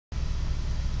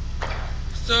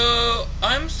So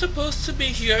I'm supposed to be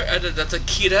here at the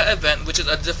Tequila event, which is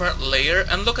a different layer,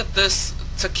 and look at this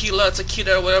tequila,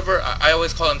 whatever. I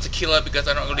always call him Tequila because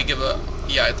I don't really give a,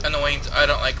 yeah, it's annoying. I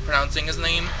don't like pronouncing his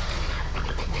name.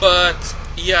 But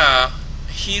yeah,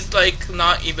 he's like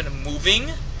not even moving.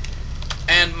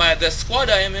 And the squad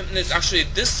I am in is actually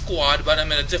this squad, but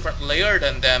I'm in a different layer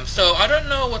than them. So I don't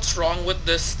know what's wrong with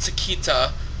this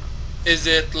Tequila. Is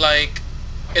it like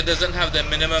it doesn't have the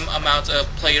minimum amount of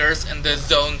players in the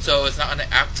zone, so it's not going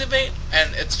to activate,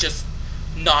 and it's just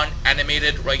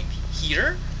non-animated right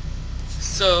here.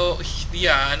 So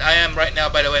yeah, and I am right now,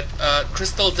 by the way,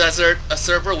 Crystal Desert, a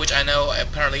server, which I know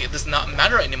apparently it does not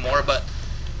matter anymore, but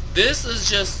this is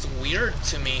just weird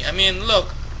to me. I mean,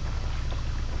 look.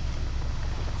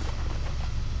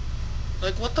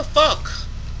 Like, what the fuck?